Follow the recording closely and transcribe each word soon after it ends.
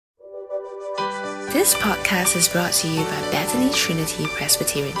This podcast is brought to you by Bethany Trinity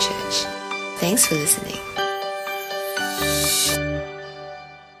Presbyterian Church. Thanks for listening.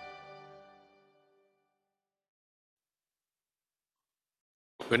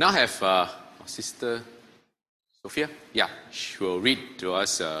 We'll now have our sister Sophia. She will read to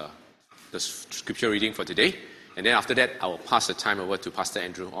us the scripture reading for today. And then after that, I will pass the time over to Pastor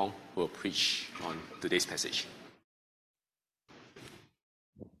Andrew Ong, who will preach on today's passage.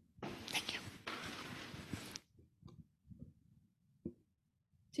 Thank you.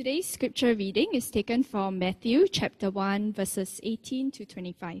 Today's scripture reading is taken from Matthew chapter 1, verses 18 to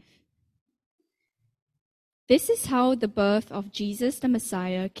 25. This is how the birth of Jesus the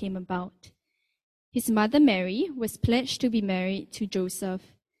Messiah came about. His mother Mary was pledged to be married to Joseph,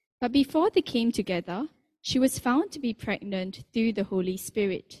 but before they came together, she was found to be pregnant through the Holy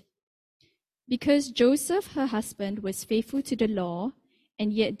Spirit. Because Joseph, her husband, was faithful to the law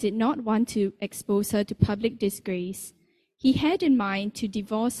and yet did not want to expose her to public disgrace, he had in mind to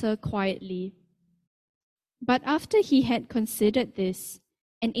divorce her quietly. But after he had considered this,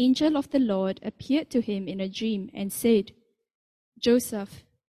 an angel of the Lord appeared to him in a dream and said, "Joseph,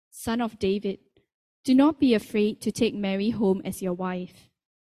 son of David, do not be afraid to take Mary home as your wife,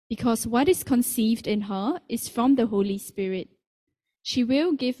 because what is conceived in her is from the Holy Spirit. She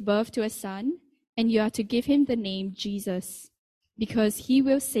will give birth to a son, and you are to give him the name Jesus, because he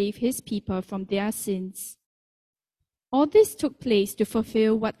will save his people from their sins." All this took place to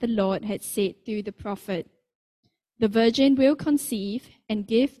fulfill what the Lord had said through the prophet. The virgin will conceive and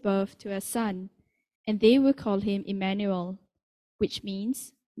give birth to a son, and they will call him Emmanuel, which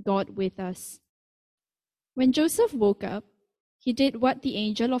means God with us. When Joseph woke up, he did what the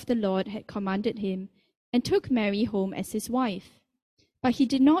angel of the Lord had commanded him and took Mary home as his wife. But he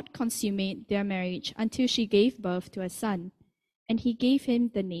did not consummate their marriage until she gave birth to a son, and he gave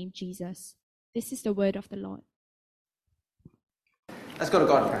him the name Jesus. This is the word of the Lord. Let's go to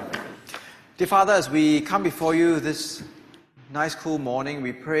God in prayer. Dear Father, as we come before you this nice, cool morning,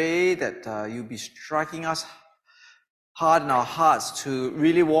 we pray that you'll be striking us hard in our hearts to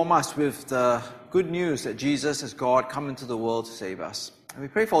really warm us with the good news that Jesus is God, come into the world to save us. And we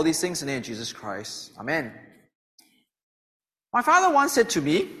pray for all these things in the name of Jesus Christ. Amen. My father once said to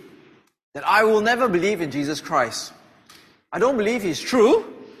me that I will never believe in Jesus Christ. I don't believe he's true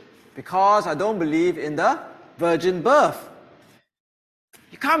because I don't believe in the virgin birth.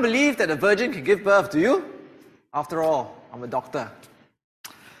 You can't believe that a virgin can give birth, do you? After all, I'm a doctor.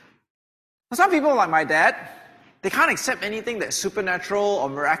 For some people like my dad, they can't accept anything that's supernatural or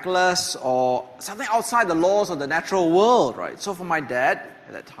miraculous or something outside the laws of the natural world, right? So for my dad,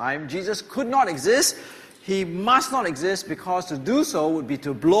 at that time, Jesus could not exist. He must not exist because to do so would be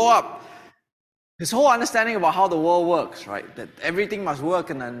to blow up his whole understanding about how the world works, right? That everything must work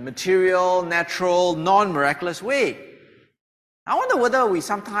in a material, natural, non-miraculous way. I wonder whether we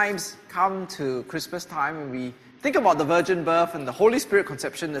sometimes come to Christmas time and we think about the virgin birth and the Holy Spirit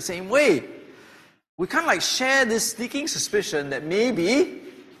conception the same way. We kind of like share this sneaking suspicion that maybe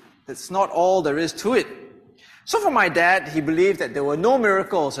that's not all there is to it. So for my dad, he believed that there were no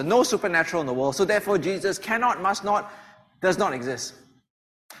miracles and no supernatural in the world, so therefore Jesus cannot, must not, does not exist.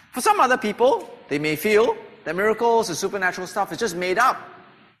 For some other people, they may feel that miracles and supernatural stuff is just made up,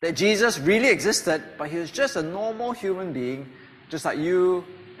 that Jesus really existed, but he was just a normal human being, just like you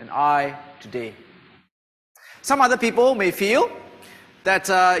and I today. Some other people may feel that,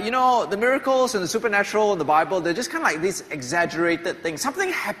 the miracles and the supernatural in the Bible, they're just kind of like these exaggerated things.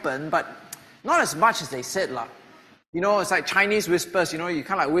 Something happened, but not as much as they said. It's like Chinese whispers, you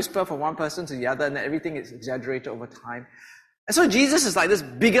kind of like whisper from one person to the other, and then everything is exaggerated over time. And so Jesus is like this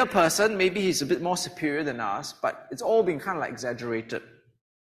bigger person. Maybe he's a bit more superior than us, but it's all been kind of like exaggerated.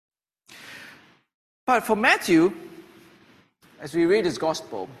 But for Matthew, as we read his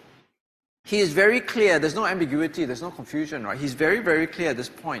gospel, he is very clear. There's no ambiguity. There's no confusion, right? He's very, very clear at this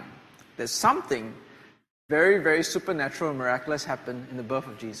point. There's something very, very supernatural and miraculous happened in the birth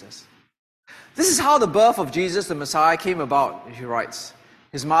of Jesus. This is how the birth of Jesus, the Messiah, came about, he writes.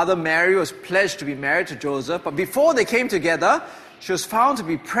 His mother Mary was pledged to be married to Joseph, but before they came together, she was found to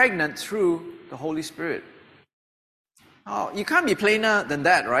be pregnant through the Holy Spirit. Oh, you can't be plainer than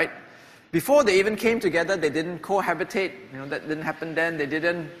that, right? Before they even came together, they didn't cohabitate. That didn't happen then. They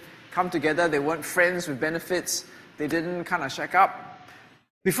didn't come together. They weren't friends with benefits. They didn't kind of shack up.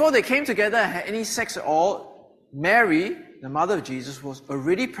 Before they came together and had any sex at all, Mary, the mother of Jesus, was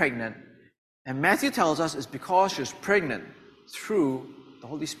already pregnant. And Matthew tells us it's because she was pregnant through the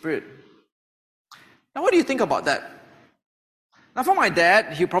Holy Spirit. Now, what do you think about that? Now, for my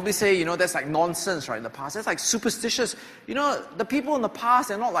dad, he'll probably say, that's like nonsense, right, in the past. That's like superstitious. The people in the past,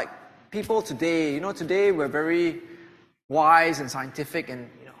 they're not like people today, today we're very wise and scientific, and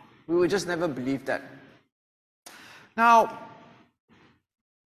we would just never believe that. Now,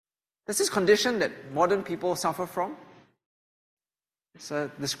 there's this condition that modern people suffer from. It's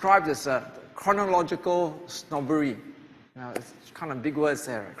described as chronological snobbery. It's kind of big words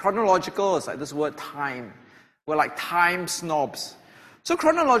there. Right? Chronological is like this word time. We're like time snobs. So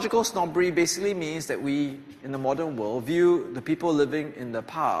chronological snobbery basically means that we, in the modern world, view the people living in the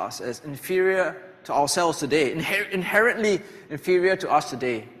past as inferior to ourselves today, inherently inferior to us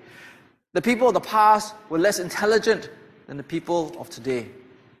today. The people of the past were less intelligent than the people of today.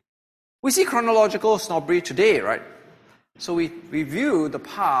 We see chronological snobbery today, right? So we view the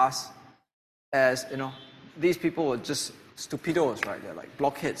past as, these people were just stupidos, right? They're like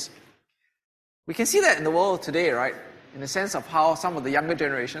blockheads. We can see that in the world today, right? In the sense of how some of the younger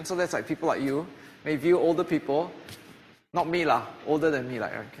generation, so that's like people like you, may view older people, not me lah, older than me,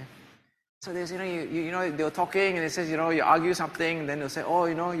 like, okay. So there's, they were talking and it says, you argue something, and then they'll say, oh,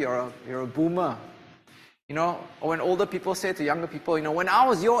 you're a boomer. Or when older people say to younger people, when I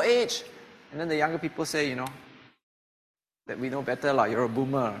was your age, and then the younger people say, that we know better, like, you're a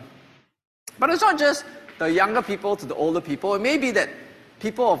boomer. But it's not just the younger people to the older people. It may be that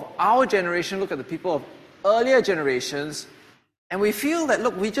people of our generation look at the people of earlier generations, and we feel that,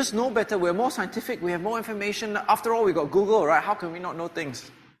 look, we just know better, we're more scientific, we have more information. After all, we got Google, right? How can we not know things?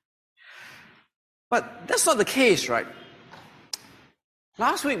 But that's not the case, right?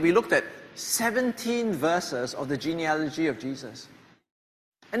 Last week, we looked at 17 verses of the genealogy of Jesus.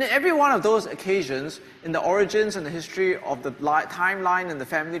 And in every one of those occasions, in the origins and the history of the timeline and the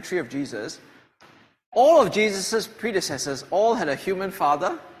family tree of Jesus, all of Jesus' predecessors all had a human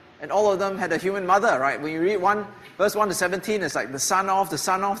father, and all of them had a human mother, right? When you read verse 1 to 17, it's like the son of, the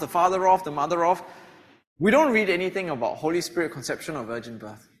father of, the mother of. We don't read anything about Holy Spirit conception or virgin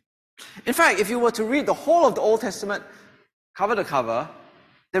birth. In fact, if you were to read the whole of the Old Testament cover to cover,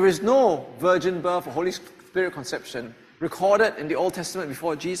 there is no virgin birth or Holy Spirit conception recorded in the Old Testament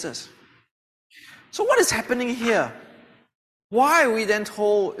before Jesus. So what is happening here? Why are we then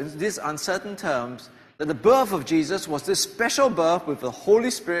told in these uncertain terms that the birth of Jesus was this special birth with the Holy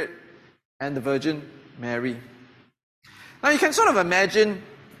Spirit and the Virgin Mary? Now you can sort of imagine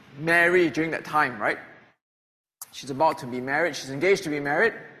Mary during that time, right? She's about to be married, she's engaged to be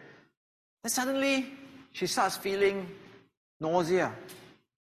married. Then suddenly she starts feeling nausea.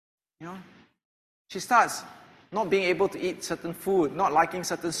 She starts not being able to eat certain food, not liking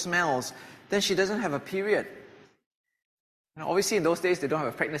certain smells. Then she doesn't have a period. Obviously, in those days, they don't have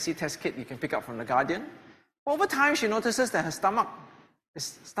a pregnancy test kit you can pick up from The Guardian. Over time, she notices that her stomach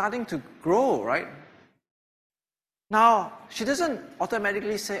is starting to grow, right? Now, she doesn't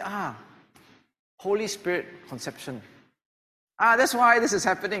automatically say, Holy Spirit conception. That's why this is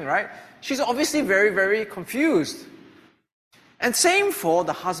happening, right? She's obviously very, very confused. And same for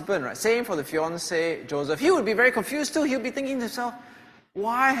the husband, right? Same for the fiancé, Joseph. He would be very confused too. He'll be thinking to himself,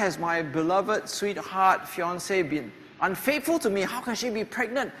 why has my beloved, sweetheart fiancé been unfaithful to me? How can she be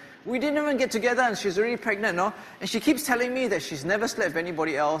pregnant? We didn't even get together and she's already pregnant, no? And she keeps telling me that she's never slept with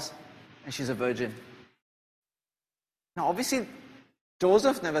anybody else and she's a virgin. Now, obviously,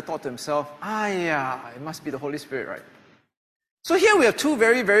 Joseph never thought to himself, it must be the Holy Spirit, right? So here we have two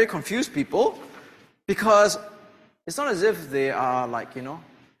very, very confused people, because it's not as if they are like,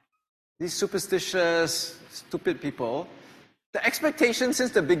 these superstitious, stupid people. The expectation since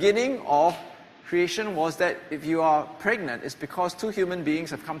the beginning of creation was that if you are pregnant, it's because two human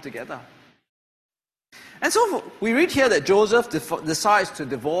beings have come together. And so we read here that Joseph decides to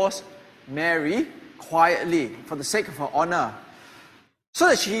divorce Mary quietly for the sake of her honor, so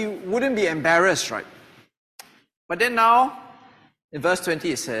that she wouldn't be embarrassed, right? But then now, in verse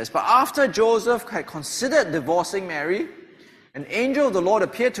 20 it says, but after Joseph had considered divorcing Mary, an angel of the Lord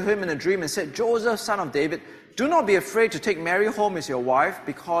appeared to him in a dream and said, Joseph, son of David, do not be afraid to take Mary home as your wife,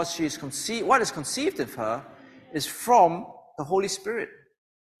 because what is conceived of her is from the Holy Spirit.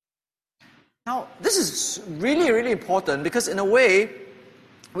 Now, this is really, really important, because in a way,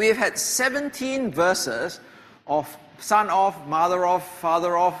 we have had 17 verses of son of, mother of,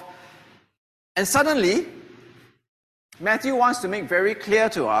 father of, and suddenly, Matthew wants to make very clear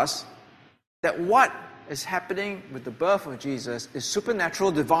to us that what is happening with the birth of Jesus is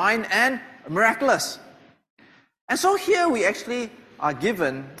supernatural, divine, and miraculous. And so here we actually are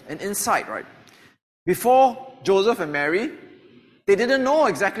given an insight, right? Before Joseph and Mary, they didn't know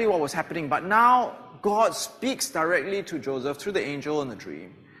exactly what was happening, but now God speaks directly to Joseph through the angel in the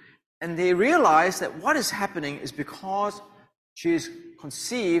dream. And they realize that what is happening is because she is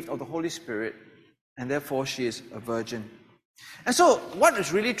conceived of the Holy Spirit, and therefore she is a virgin. And so what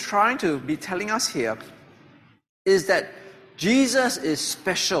it's really trying to be telling us here is that Jesus is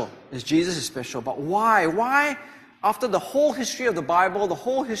special. Jesus is special. But why? Why, after the whole history of the Bible, the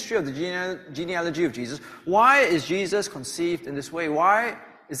whole history of the genealogy of Jesus, why is Jesus conceived in this way? Why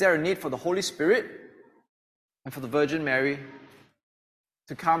is there a need for the Holy Spirit and for the Virgin Mary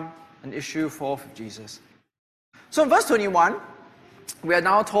to come and issue forth of Jesus? So in verse 21, we are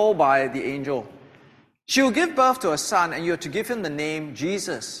now told by the angel, "She will give birth to a son, and you are to give him the name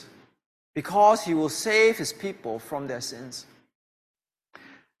Jesus, because he will save his people from their sins."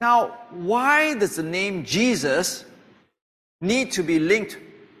 Now, why does the name Jesus need to be linked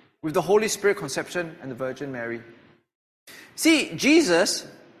with the Holy Spirit conception and the Virgin Mary? See, Jesus,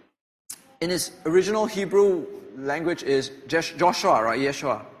 in his original Hebrew language, is Joshua, right?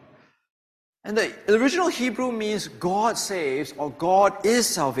 Yeshua. And the original Hebrew means God saves, or God is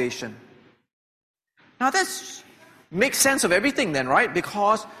salvation. Now that makes sense of everything then, right?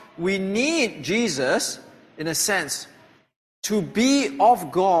 Because we need Jesus, in a sense, to be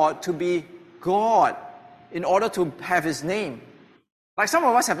of God, to be God, in order to have his name. Like some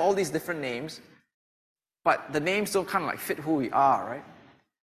of us have all these different names, but the names don't kind of like fit who we are, right?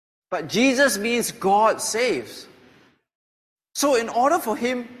 But Jesus means God saves. So in order for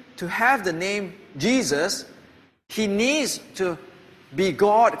him to have the name Jesus, he needs to be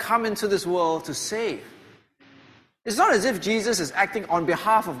God, come into this world to save. It's not as if Jesus is acting on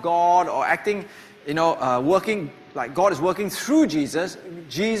behalf of God or acting, working like God is working through Jesus.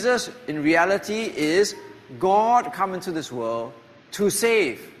 Jesus, in reality, is God come into this world to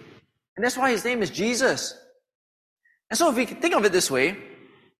save. And that's why his name is Jesus. And so if we think of it this way,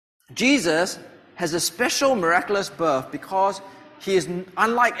 Jesus has a special miraculous birth because he is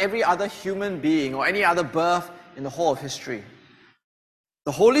unlike every other human being or any other birth in the whole of history.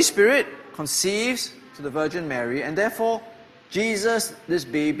 The Holy Spirit conceives to the Virgin Mary, and therefore Jesus, this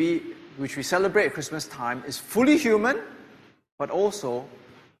baby, which we celebrate at Christmas time, is fully human, but also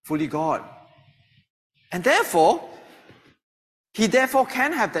fully God. And therefore, he therefore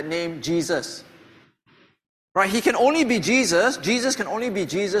can have that name Jesus. Right? He can only be Jesus. Jesus can only be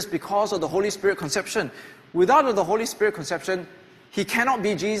Jesus because of the Holy Spirit conception. Without the Holy Spirit conception, he cannot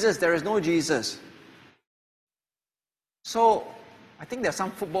be Jesus. There is no Jesus. So, I think there are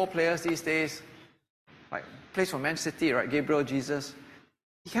some football players these days, like plays for Man City, right? Gabriel Jesus.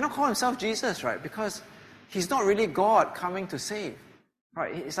 He cannot call himself Jesus, right? Because he's not really God coming to save.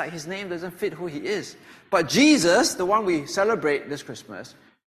 Right? It's like his name doesn't fit who he is. But Jesus, the one we celebrate this Christmas,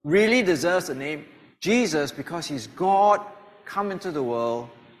 really deserves the name Jesus because he's God come into the world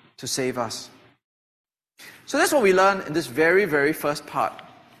to save us. So that's what we learn in this very, very first part.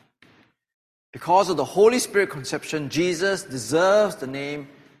 Because of the Holy Spirit conception, Jesus deserves the name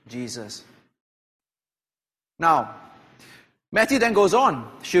Jesus. Now, Matthew then goes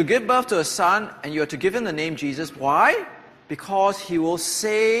on. She'll give birth to a son, and you are to give him the name Jesus. Why? Because he will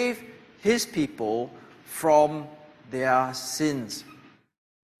save his people from their sins.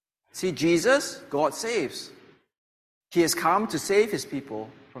 See, Jesus, God saves. He has come to save his people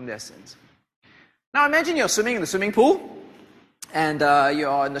from their sins. Now imagine you're swimming in the swimming pool, and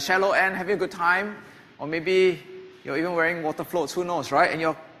you're in the shallow end having a good time, or maybe you're even wearing water floats, who knows, right? And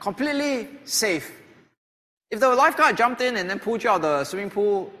you're completely safe. If the lifeguard jumped in and then pulled you out of the swimming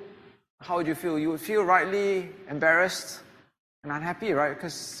pool, how would you feel? You would feel rightly embarrassed and unhappy, right?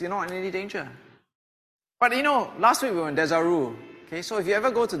 Because you're not in any danger. But last week we were in Desaru. Okay, so if you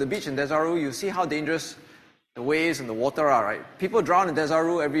ever go to the beach in Desaru, you see how dangerous the waves and the water are, right? People drown in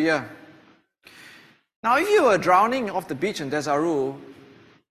Desaru every year. Now, if you were drowning off the beach in Desaru,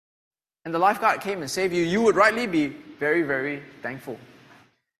 and the lifeguard came and saved you, you would rightly be very, very thankful.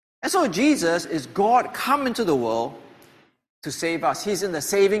 And so Jesus is God come into the world to save us. He's in the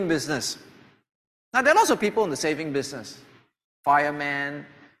saving business. Now, there are lots of people in the saving business. Fireman,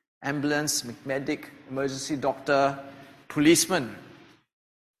 ambulance, medic, emergency doctor, policeman.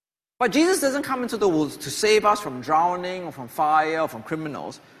 But Jesus doesn't come into the world to save us from drowning or from fire or from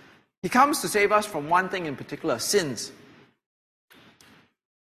criminals. He comes to save us from one thing in particular, sins.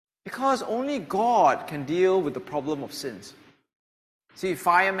 Because only God can deal with the problem of sins. See,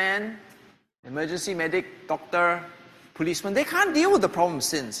 fireman, emergency medic, doctor, policeman, they can't deal with the problem of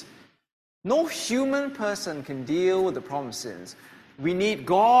sins. No human person can deal with the problem of sins. We need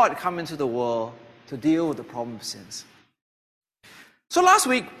God come into the world to deal with the problem of sins. So last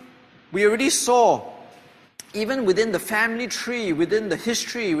week, we already saw, even within the family tree, within the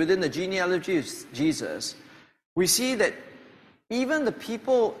history, within the genealogy of Jesus, we see that even the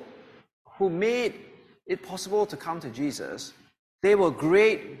people who made it possible to come to Jesus, they were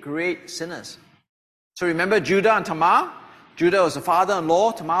great, great sinners. So remember Judah and Tamar? Judah was the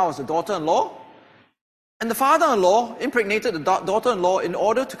father-in-law, Tamar was the daughter-in-law. And the father-in-law impregnated the daughter-in-law in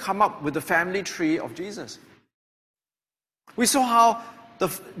order to come up with the family tree of Jesus. We saw how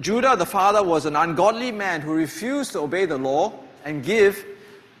Judah, the father, was an ungodly man who refused to obey the law and give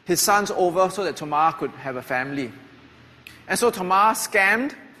his sons over so that Tamar could have a family. And so Tamar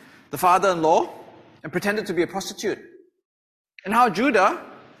scammed the father-in-law and pretended to be a prostitute. And how Judah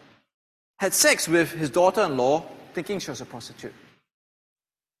had sex with his daughter-in-law thinking she was a prostitute.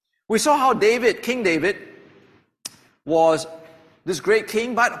 We saw how King David, was this great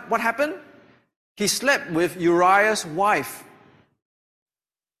king, but what happened? He slept with Uriah's wife.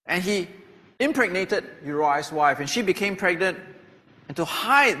 And he impregnated Uriah's wife, and she became pregnant. And to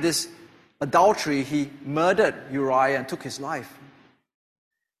hide this adultery, he murdered Uriah and took his life.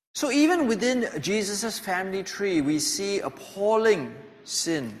 So even within Jesus' family tree, we see appalling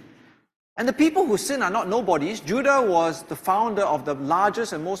sin. And the people who sin are not nobodies. Judah was the founder of the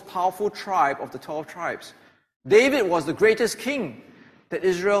largest and most powerful tribe of the 12 tribes. David was the greatest king that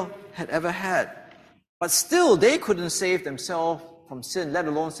Israel had ever had. But still, they couldn't save themselves from sin, let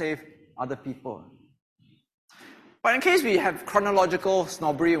alone save other people. But in case we have chronological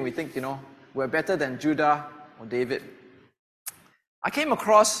snobbery and we think, we're better than Judah or David, I came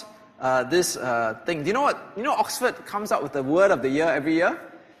across this thing. Do you know what? Oxford comes out with the word of the year every year.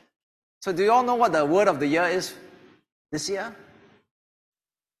 So do you all know what the word of the year is this year?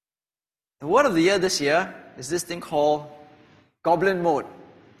 The word of the year this year is this thing called goblin mode.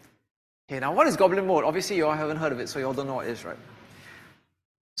 Okay, now what is goblin mode? Obviously you all haven't heard of it, so you all don't know what it is, right?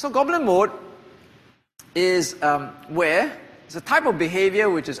 So goblin mode is where it's a type of behavior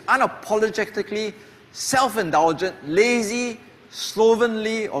which is unapologetically self-indulgent, lazy,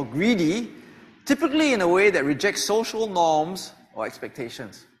 slovenly, or greedy, typically in a way that rejects social norms or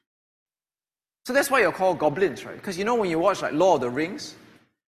expectations. So that's why you're called goblins, right? Because when you watch like Lord of the Rings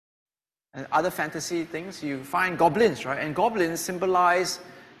and other fantasy things, you find goblins, right? And goblins symbolize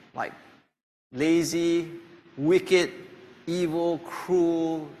like lazy, wicked, evil,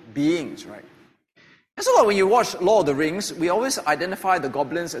 cruel beings, right? And so when you watch Lord of the Rings, we always identify the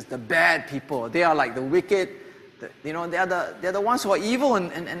goblins as the bad people. They are like the wicked, they're the ones who are evil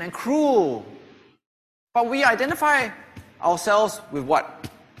and cruel. But we identify ourselves with what?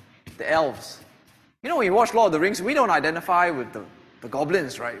 The elves. When you watch Lord of the Rings, we don't identify with the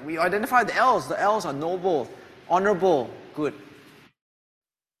goblins, right? We identify the elves. The elves are noble, honorable, good.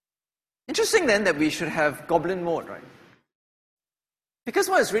 Interesting then that we should have goblin mode, right? Because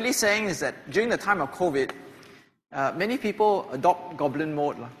what it's really saying is that during the time of COVID, many people adopt goblin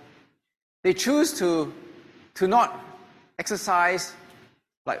mode. They choose to not exercise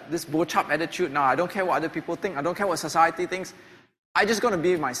like this bo-chap attitude. Now, I don't care what other people think. I don't care what society thinks. I'm just going to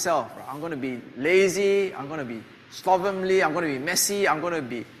be myself. Right? I'm going to be lazy. I'm going to be slovenly. I'm going to be messy. I'm going to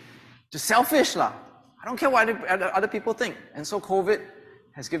be just selfish. I don't care what other people think. And so COVID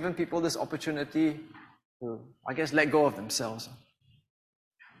has given people this opportunity to, let go of themselves.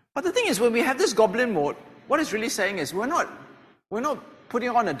 But the thing is, when we have this goblin mode, what it's really saying is we're not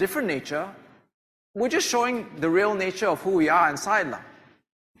putting on a different nature. We're just showing the real nature of who we are inside.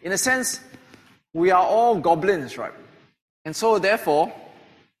 In a sense, we are all goblins, right? And so therefore,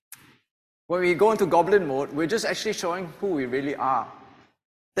 when we go into goblin mode, we're just actually showing who we really are.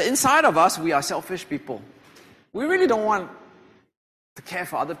 The inside of us, we are selfish people. We really don't want to care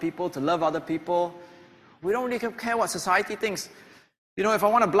for other people, to love other people. We don't really care what society thinks. If I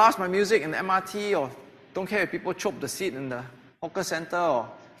want to blast my music in the MRT, or don't care if people chop the seat in the hawker center, or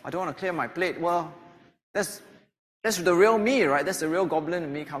I don't want to clear my plate, well, that's the real me, right? That's the real goblin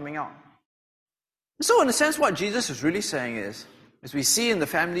in me coming out. So in a sense, what Jesus is really saying is, as we see in the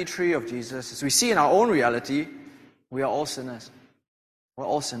family tree of Jesus, as we see in our own reality, we are all sinners. We're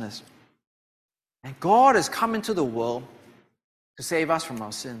all sinners. And God has come into the world to save us from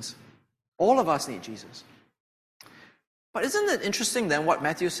our sins. All of us need Jesus. But isn't it interesting then what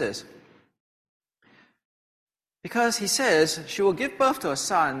Matthew says? Because he says, she will give birth to a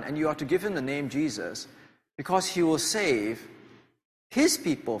son, and you are to give him the name Jesus, because he will save his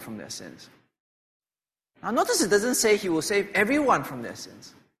people from their sins. Now notice it doesn't say he will save everyone from their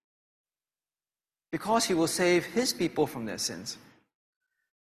sins. Because he will save his people from their sins.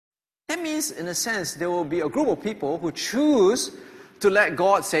 That means, in a sense, there will be a group of people who choose to let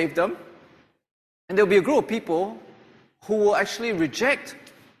God save them. And there will be a group of people who will actually reject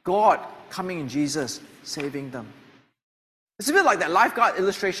God coming in Jesus, saving them. It's a bit like that lifeguard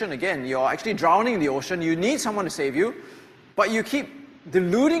illustration again. You're actually drowning in the ocean. You need someone to save you. But you keep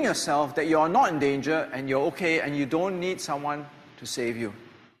deluding yourself that you're not in danger and you're okay and you don't need someone to save you.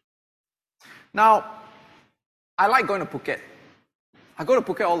 Now, I like going to Phuket. I go to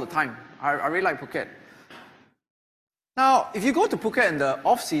Phuket all the time. I really like Phuket. Now, if you go to Phuket in the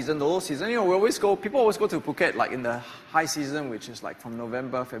off-season, the low season, people always go to Phuket like in the high season, which is like from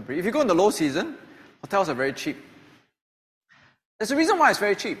November, February. If you go in the low season, hotels are very cheap. There's a reason why it's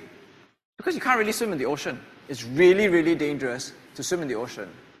very cheap. Because you can't really swim in the ocean. It's really, really dangerous to swim in the ocean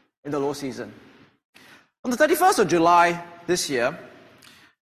in the low season. On the 31st of July this year,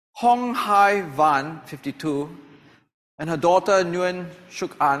 Hong Hai Van, 52, and her daughter Nguyen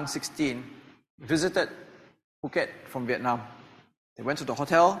Shuk An, 16, visited Phuket from Vietnam. They went to the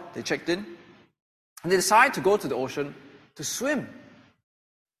hotel, they checked in, and they decided to go to the ocean to swim.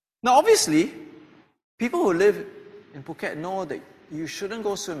 Now, obviously, people who live in Phuket know that you shouldn't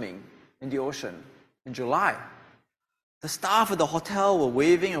go swimming in the ocean in July. The staff at the hotel were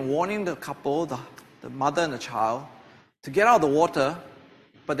waving and warning the couple, the mother and the child, to get out of the water,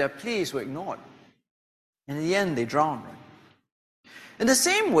 but their pleas were ignored. And in the end, they drowned. In the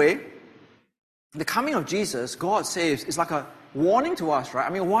same way, the coming of Jesus, God saves, is like a warning to us, right? I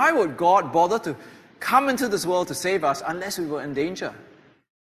mean, why would God bother to come into this world to save us unless we were in danger?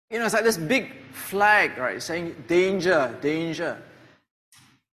 It's like this big flag, right, saying danger, danger.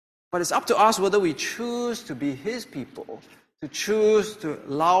 But it's up to us whether we choose to be His people, to choose to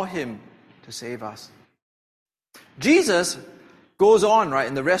allow Him to save us. Jesus goes on, right,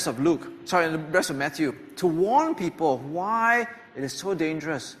 in the rest of Matthew, to warn people why it is so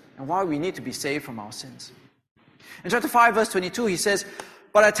dangerous and why we need to be saved from our sins. In chapter 5, verse 22, he says,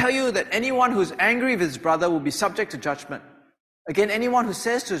 "But I tell you that anyone who is angry with his brother will be subject to judgment. Again, anyone who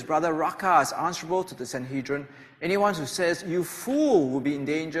says to his brother, 'Raca,' is answerable to the Sanhedrin. Anyone who says, 'You fool,' will be in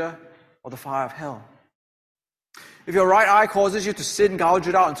danger of the fire of hell. If your right eye causes you to sin, gouge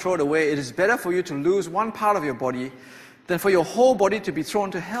it out and throw it away. It is better for you to lose one part of your body than for your whole body to be thrown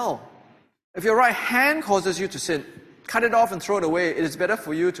to hell. If your right hand causes you to sin, cut it off and throw it away. It is better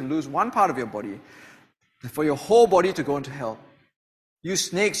for you to lose one part of your body than for your whole body to go into hell. You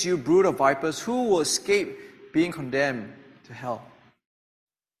snakes, you brood of vipers, who will escape being condemned to hell?"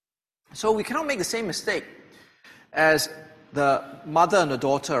 So we cannot make the same mistake as the mother and the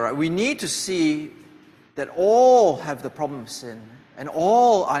daughter. Right? We need to see that all have the problem of sin and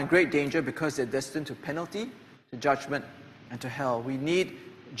all are in great danger because they're destined to penalty, to judgment, and to hell. We need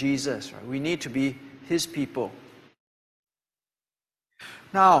Jesus. Right? We need to be His people.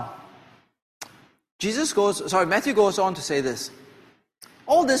 Now, Matthew goes on to say this.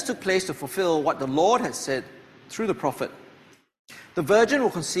 All this took place to fulfill what the Lord had said through the prophet. "The virgin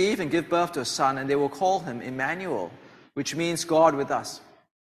will conceive and give birth to a son, and they will call him Emmanuel," which means God with us.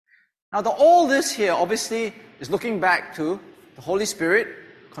 Now, all this here obviously is looking back to the Holy Spirit,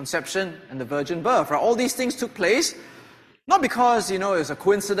 conception, and the virgin birth. Right? All these things took place not because, it was a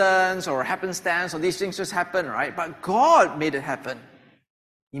coincidence or a happenstance or these things just happen, right? But God made it happen.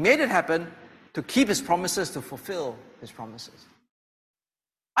 He made it happen to keep His promises, to fulfill His promises.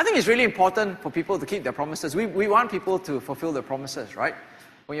 I think it's really important for people to keep their promises. We want people to fulfill their promises, right?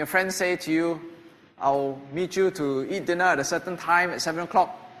 When your friends say to you, "I'll meet you to eat dinner at a certain time at 7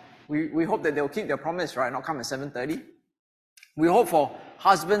 o'clock, we hope that they'll keep their promise, right? Not come at 7:30. We hope for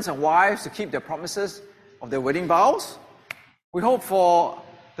husbands and wives to keep their promises of their wedding vows. We hope for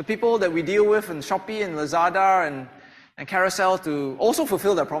the people that we deal with in Shopee and Lazada and Carousel to also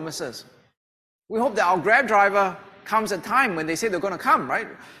fulfill their promises. We hope that our Grab driver comes at time when they say they're going to come, right?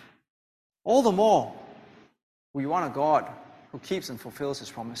 All the more, we want a God who keeps and fulfills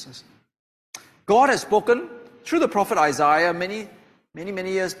His promises. God has spoken through the prophet Isaiah many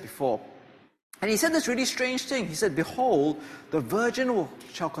years before. And He said this really strange thing. He said, "Behold, the virgin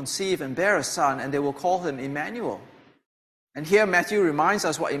shall conceive and bear a son, and they will call him Emmanuel." And here Matthew reminds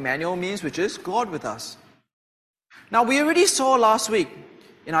us what Emmanuel means, which is God with us. Now, we already saw last week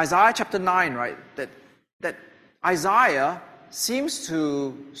in Isaiah chapter 9, right, that Isaiah seems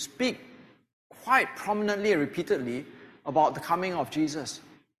to speak quite prominently and repeatedly about the coming of Jesus.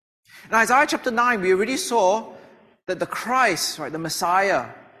 In Isaiah chapter 9, we already saw that the Christ, right, the Messiah,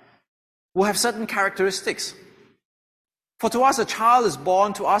 will have certain characteristics. "For to us a child is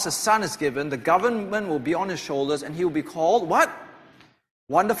born, to us a son is given, the government will be on His shoulders, and He will be called," what?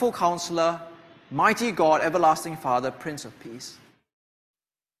 "Wonderful Counselor, Mighty God, Everlasting Father, Prince of Peace."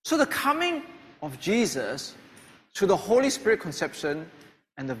 So the coming of Jesus through the Holy Spirit conception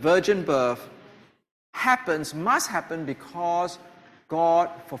and the virgin birth must happen because God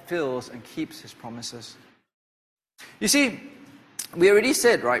fulfills and keeps His promises. You see, we already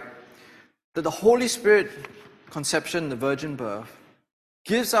said, right, that the Holy Spirit conception, the virgin birth,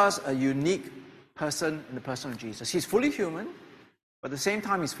 gives us a unique person in the person of Jesus. He's fully human, but at the same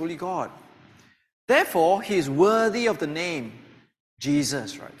time He's fully God. Therefore, He is worthy of the name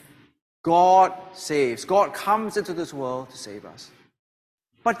Jesus, right? God saves. God comes into this world to save us.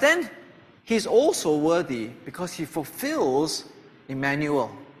 But then he's also worthy because he fulfills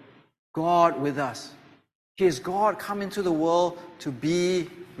Emmanuel, God with us. He is God come into the world to be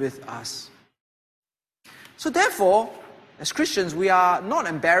with us. So therefore, as Christians, we are not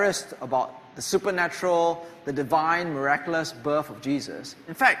embarrassed about the supernatural, the divine, miraculous birth of Jesus.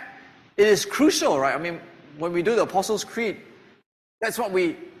 In fact, it is crucial, right? I mean, when we do the Apostles' Creed, that's what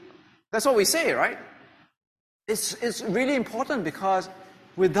we say, right? It's really important because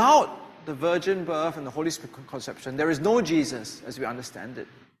without the virgin birth and the Holy Spirit conception, there is no Jesus as we understand it.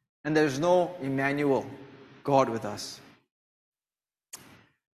 And there is no Emmanuel, God with us.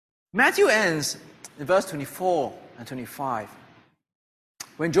 Matthew ends in verse 24 and 25.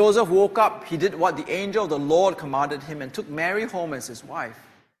 When Joseph woke up, he did what the angel of the Lord commanded him and took Mary home as his wife.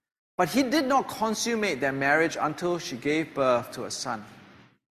 But he did not consummate their marriage until she gave birth to a son.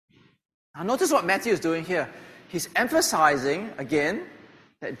 Now notice what Matthew is doing here. He's emphasizing, again,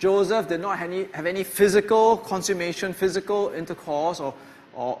 that Joseph did not have any physical consummation, physical intercourse,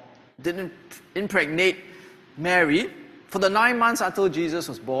 or didn't impregnate Mary for the 9 months until Jesus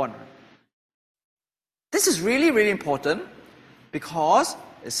was born. This is really, really important because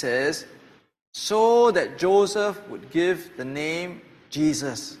it says, so that Joseph would give the name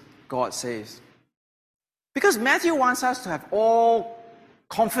Jesus, God saves. Because Matthew wants us to have all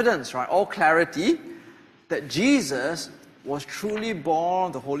confidence, right, all clarity that Jesus was truly born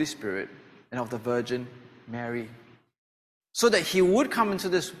of the Holy Spirit and of the Virgin Mary, so that he would come into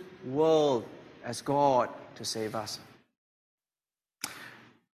this world as God to save us.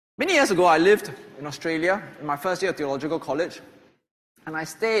 Many years ago, I lived in Australia in my first year of theological college, and I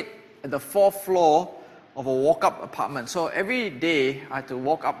stayed at the 4th floor of a walk-up apartment. So every day, I had to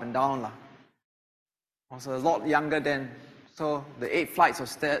walk up and down. I was a lot younger then, so the 8 flights of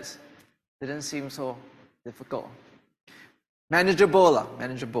stairs didn't seem so difficult.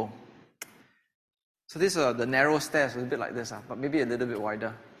 Manageable. So these are the narrow stairs, a bit like this, but maybe a little bit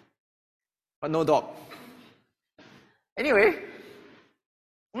wider. But no dog. Anyway,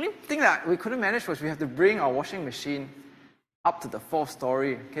 only thing that we couldn't manage was we have to bring our washing machine up to the 4th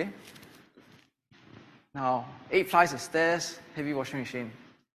story, okay? Now, 8 flights of stairs, heavy washing machine.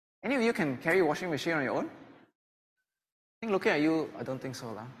 Any of you can carry a washing machine on your own? I think looking at you, I don't think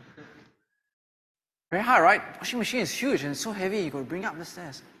so. Very hard, right? Washing machine is huge and so heavy, you got to bring it up the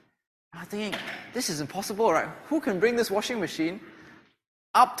stairs. I'm thinking, this is impossible, right? Who can bring this washing machine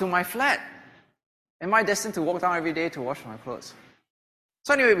up to my flat? Am I destined to walk down every day to wash my clothes?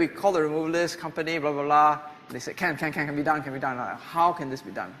 So anyway, we called the removalist company, blah, blah, blah. They said, can be done. Like, how can this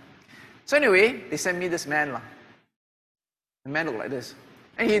be done? So anyway, they sent me this man. The man looked like this.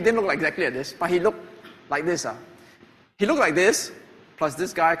 And he didn't look like exactly like this, but he looked like this. He looked like this, plus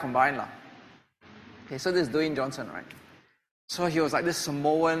this guy combined. Okay, so this is Dwayne Johnson, right? So he was like this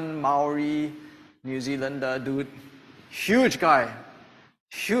Samoan, Maori, New Zealander dude. Huge guy.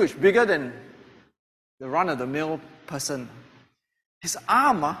 Huge, bigger than the run-of-the-mill person. His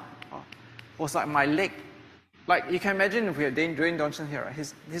arm was like my leg. Like, you can imagine if we had Dwayne Johnson here, right?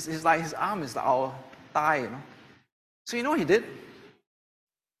 His arm is like our thigh, you know. So you know what he did?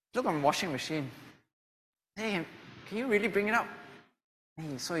 Look at my washing machine. Hey, can you really bring it up?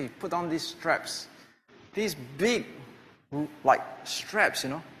 So he put on these straps. These big, like, straps, you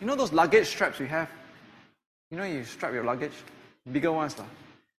know. You know those luggage straps we have? You know you strap your luggage? Bigger ones.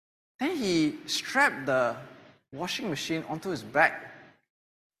 Then he strapped the washing machine onto his back,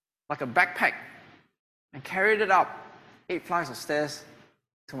 like a backpack, and carried it up 8 flights of stairs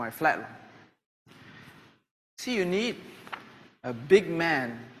to my flat. See, you need a big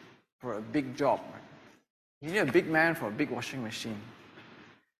man for a big job. Right? You need a big man for a big washing machine.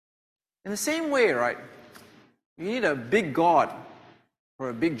 In the same way, right, you need a big God for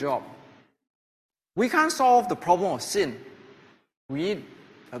a big job. We can't solve the problem of sin. We need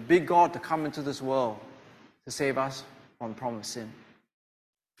a big God to come into this world to save us from the problem of sin.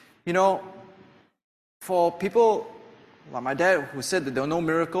 You know, for people like my dad who said that there are no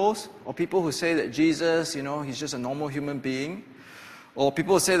miracles, or people who say that Jesus, you know, he's just a normal human being, or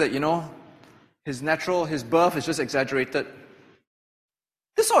people who say that, you know, his birth is just exaggerated.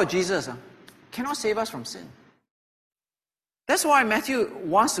 This sort of Jesus cannot save us from sin. That's why Matthew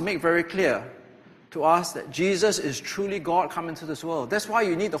wants to make very clear to us that Jesus is truly God come into this world. That's why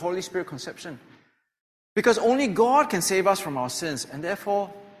you need the Holy Spirit conception. Because only God can save us from our sins. And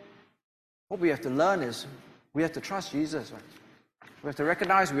therefore, what we have to learn is we have to trust Jesus. Right? We have to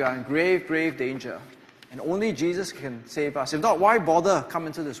recognize we are in grave, grave danger. And only Jesus can save us. If not, why bother come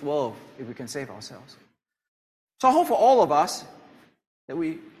into this world if we can save ourselves? So I hope for all of us, that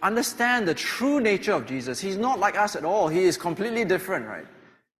we understand the true nature of Jesus. He's not like us at all. He is completely different, right?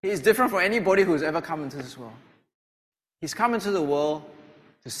 He is different from anybody who's ever come into this world. He's come into the world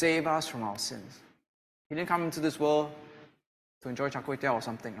to save us from our sins. He didn't come into this world to enjoy char kway teow or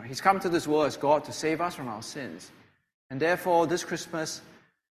something. Right? He's come to this world as God to save us from our sins. And therefore, this Christmas,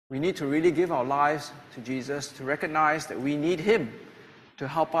 we need to really give our lives to Jesus, to recognize that we need Him to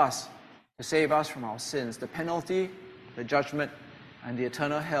help us, to save us from our sins, the penalty, the judgment, and the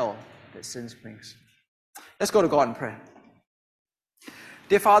eternal hell that sin brings. Let's go to God in prayer.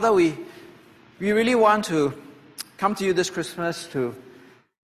 Dear Father, we really want to come to you this Christmas to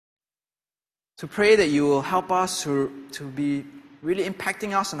pray that you will help us to be really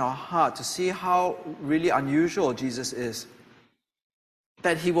impacting us in our heart, to see how really unusual Jesus is.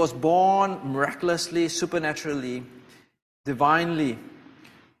 That He was born miraculously, supernaturally, divinely,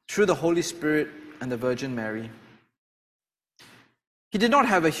 through the Holy Spirit and the Virgin Mary. He did not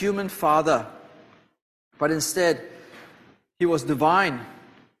have a human father, but instead, He was divine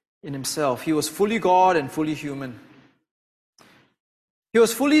in Himself. He was fully God and fully human. He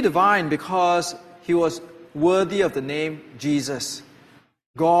was fully divine because He was worthy of the name Jesus.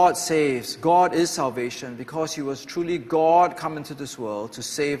 God saves. God is salvation because He was truly God come into this world to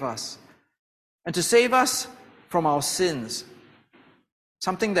save us. And to save us from our sins.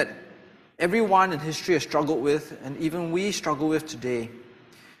 Something that everyone in history has struggled with, and even we struggle with today.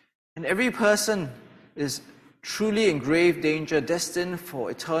 And every person is truly in grave danger, destined for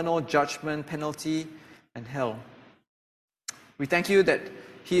eternal judgment, penalty, and hell. We thank you that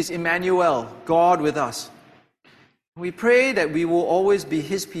He is Emmanuel, God with us. We pray that we will always be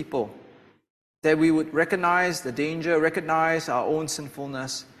His people, that we would recognize the danger, recognize our own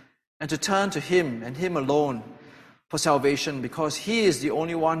sinfulness, and to turn to Him and Him alone for salvation, because He is the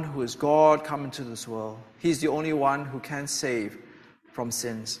only one who is God come into this world. He is the only one who can save from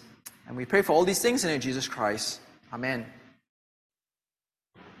sins. And we pray for all these things in the name of Jesus Christ. Amen.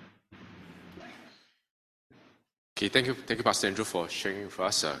 Okay, thank you, Pastor Andrew, for sharing with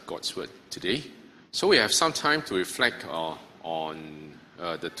us God's Word today. So we have some time to reflect on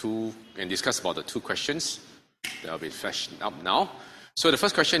the two and discuss about the two questions that will be flashed up now. So the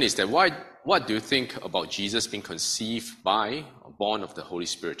first question is that what do you think about Jesus being conceived by or born of the Holy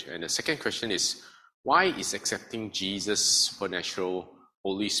Spirit? And the second question is, why is accepting Jesus' supernatural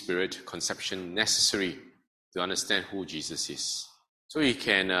Holy Spirit conception necessary to understand who Jesus is? So you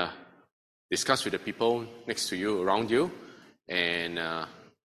can discuss with the people next to you, around you, and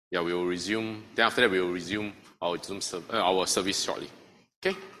we will resume. Then after that, we will resume our our service shortly.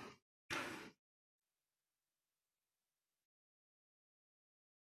 Okay.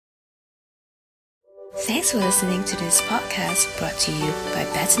 Thanks for listening to this podcast brought to you by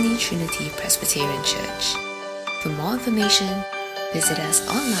Bethany Trinity Presbyterian Church. For more information, visit us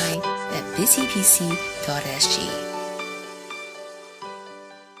online at busypc.sg.